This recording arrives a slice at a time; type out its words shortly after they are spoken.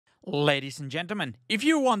Ladies and gentlemen, if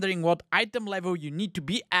you're wondering what item level you need to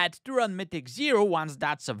be at to run Mythic 0 once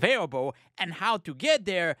that's available and how to get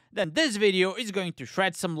there, then this video is going to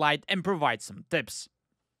shed some light and provide some tips.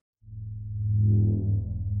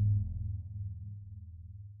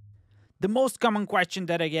 The most common question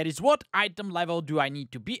that I get is what item level do I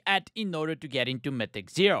need to be at in order to get into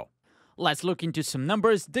Mythic 0? Let's look into some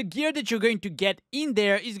numbers. The gear that you're going to get in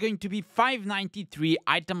there is going to be 593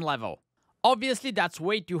 item level. Obviously that's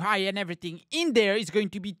way too high and everything in there is going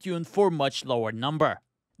to be tuned for much lower number.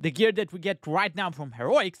 The gear that we get right now from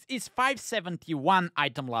Heroics is 571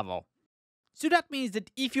 item level. So that means that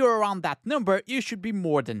if you're around that number, you should be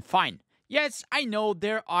more than fine. Yes, I know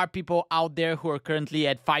there are people out there who are currently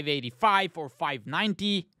at 585 or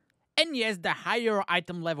 590. And yes, the higher your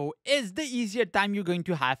item level is, the easier time you're going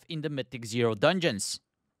to have in the Mythic 0 dungeons.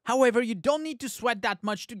 However, you don't need to sweat that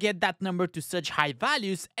much to get that number to such high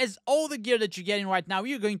values, as all the gear that you're getting right now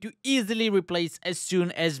you're going to easily replace as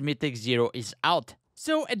soon as Mythic 0 is out.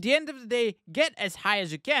 So at the end of the day, get as high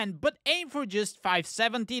as you can, but aim for just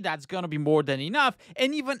 570, that's gonna be more than enough,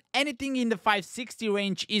 and even anything in the 560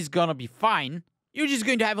 range is gonna be fine. You're just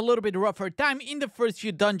going to have a little bit rougher time in the first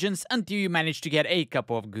few dungeons until you manage to get a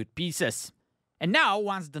couple of good pieces. And now,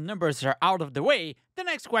 once the numbers are out of the way, the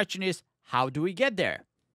next question is, how do we get there?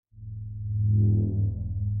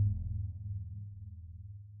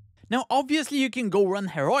 Now obviously you can go run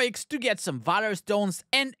Heroics to get some Valor Stones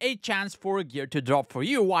and a chance for a gear to drop for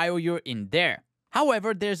you while you're in there.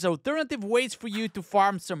 However, there's alternative ways for you to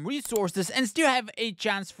farm some resources and still have a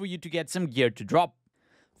chance for you to get some gear to drop.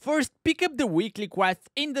 First, pick up the weekly quest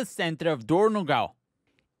in the center of Dornogal.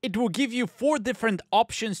 It will give you 4 different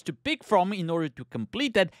options to pick from in order to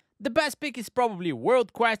complete it. The best pick is probably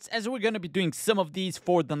World Quests, as we're gonna be doing some of these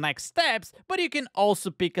for the next steps, but you can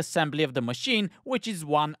also pick Assembly of the Machine, which is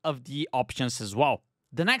one of the options as well.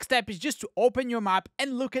 The next step is just to open your map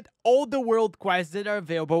and look at all the World Quests that are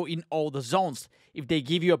available in all the zones. If they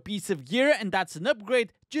give you a piece of gear and that's an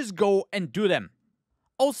upgrade, just go and do them.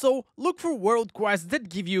 Also, look for World Quests that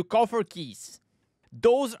give you coffer keys.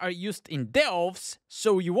 Those are used in Delves,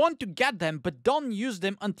 so you want to get them but don't use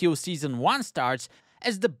them until Season 1 starts,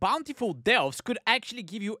 as the bountiful delves could actually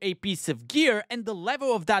give you a piece of gear and the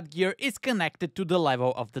level of that gear is connected to the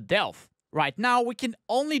level of the delve. Right now we can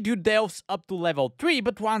only do delves up to level 3,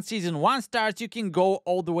 but once Season 1 starts you can go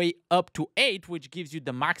all the way up to 8, which gives you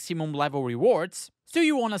the maximum level rewards, so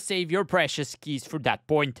you wanna save your precious keys for that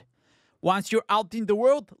point. Once you're out in the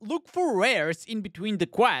world, look for rares in between the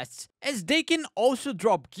quests, as they can also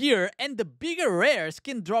drop gear, and the bigger rares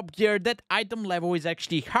can drop gear that item level is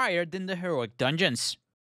actually higher than the heroic dungeons.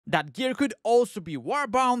 That gear could also be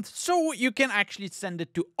warbound, so you can actually send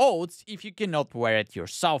it to Oaths if you cannot wear it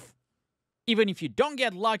yourself. Even if you don't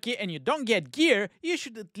get lucky and you don't get gear, you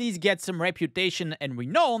should at least get some reputation and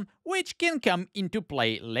renown, which can come into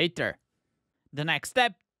play later. The next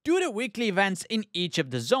step, do the weekly events in each of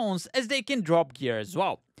the zones, as they can drop gear as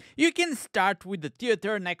well. You can start with the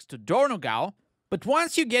theater next to Dornogal, but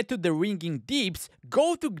once you get to the Ringing Deeps,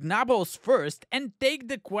 go to Gnabos first and take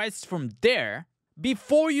the quests from there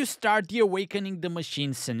before you start the Awakening the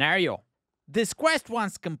Machine scenario. This quest,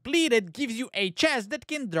 once completed, gives you a chest that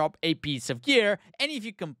can drop a piece of gear, and if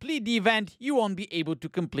you complete the event, you won't be able to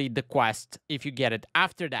complete the quest if you get it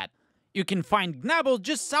after that. You can find Gnabos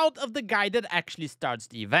just south of the guy that actually starts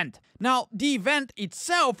the event. Now, the event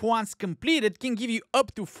itself, once completed, can give you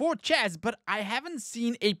up to 4 chests, but I haven't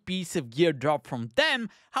seen a piece of gear drop from them.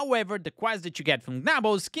 However, the quest that you get from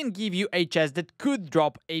Gnabos can give you a chest that could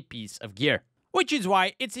drop a piece of gear, which is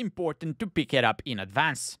why it's important to pick it up in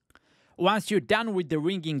advance. Once you're done with the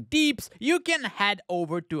Ringing Deeps, you can head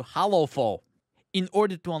over to Hollowfall. In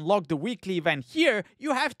order to unlock the weekly event here,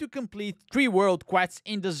 you have to complete 3 world quests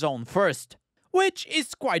in the zone first, which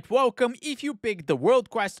is quite welcome if you pick the world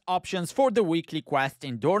quest options for the weekly quest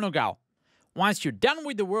in Dornogal. Once you're done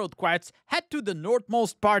with the world quests, head to the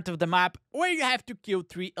northmost part of the map, where you have to kill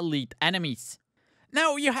 3 elite enemies.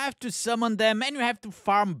 Now you have to summon them and you have to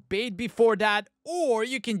farm bait before that, or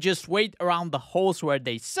you can just wait around the holes where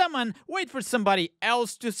they summon, wait for somebody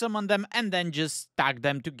else to summon them and then just stack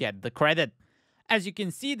them to get the credit. As you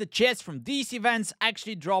can see, the chests from these events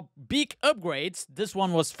actually drop big upgrades. This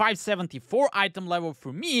one was 574 item level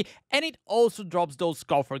for me, and it also drops those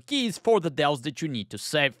coffer keys for the delves that you need to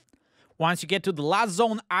save. Once you get to the last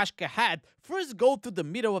zone, Ashka Head, first go to the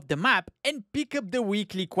middle of the map and pick up the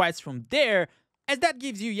weekly quest from there, as that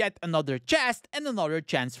gives you yet another chest and another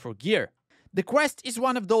chance for gear. The quest is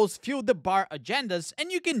one of those fill the bar agendas,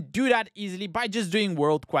 and you can do that easily by just doing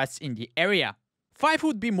world quests in the area. 5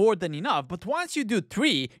 would be more than enough, but once you do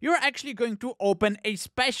 3, you're actually going to open a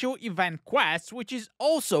special event quest, which is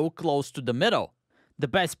also close to the middle. The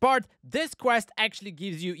best part, this quest actually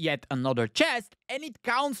gives you yet another chest, and it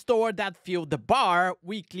counts toward that Fill the Bar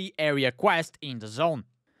weekly area quest in the zone.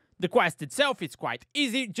 The quest itself is quite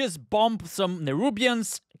easy, just bomb some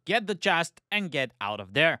Nerubians, get the chest, and get out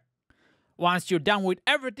of there. Once you're done with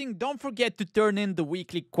everything, don't forget to turn in the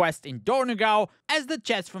weekly quest in Dornegau, as the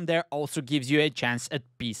chest from there also gives you a chance at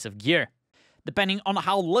piece of gear. Depending on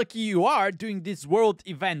how lucky you are doing this world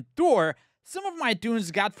event tour, some of my tunes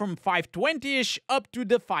got from 520ish up to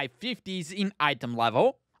the 550s in item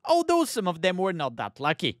level, although some of them were not that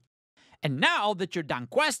lucky. And now that you're done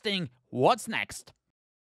questing, what's next?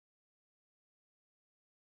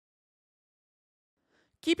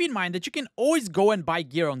 Keep in mind that you can always go and buy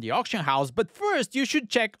gear on the auction house, but first you should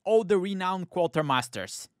check all the renowned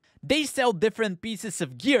quartermasters. They sell different pieces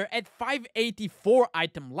of gear at 584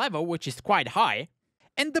 item level, which is quite high,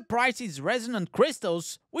 and the price is resonant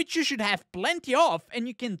crystals, which you should have plenty of, and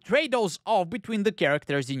you can trade those off between the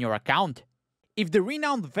characters in your account. If the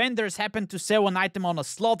renowned vendors happen to sell an item on a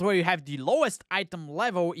slot where you have the lowest item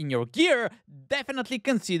level in your gear, definitely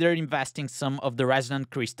consider investing some of the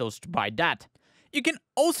resonant crystals to buy that. You can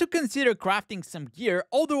also consider crafting some gear,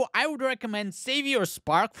 although I would recommend save your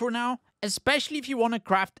spark for now, especially if you want to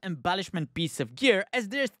craft embellishment piece of gear, as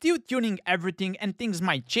they're still tuning everything and things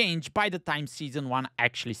might change by the time Season 1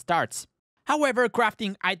 actually starts. However,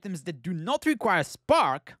 crafting items that do not require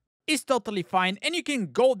spark is totally fine, and you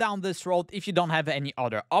can go down this road if you don't have any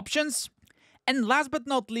other options. And last but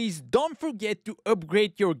not least, don't forget to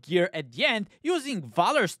upgrade your gear at the end using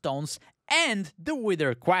Valor Stones and the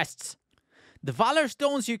Wither quests. The Valor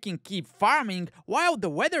Stones you can keep farming, while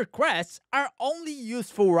the Weather Crests are only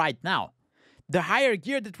useful right now. The higher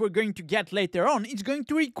gear that we're going to get later on is going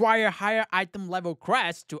to require higher item level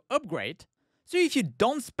crests to upgrade, so if you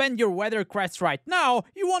don't spend your Weather Crests right now,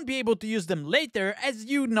 you won't be able to use them later, as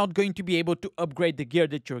you're not going to be able to upgrade the gear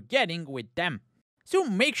that you're getting with them. So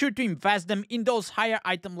make sure to invest them in those higher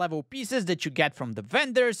item level pieces that you get from the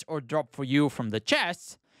vendors or drop for you from the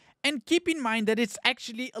chests. And keep in mind that it's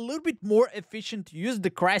actually a little bit more efficient to use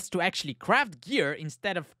the crest to actually craft gear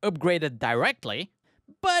instead of upgrade it directly,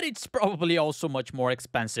 but it's probably also much more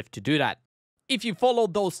expensive to do that. If you follow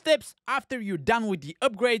those tips, after you're done with the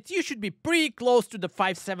upgrades, you should be pretty close to the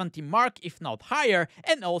 570 mark, if not higher,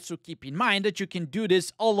 and also keep in mind that you can do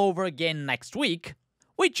this all over again next week,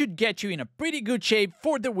 which should get you in a pretty good shape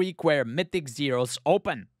for the week where Mythic Zeros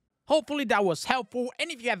open. Hopefully that was helpful, and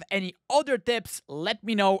if you have any other tips, let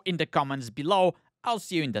me know in the comments below. I'll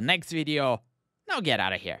see you in the next video. Now get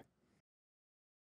out of here.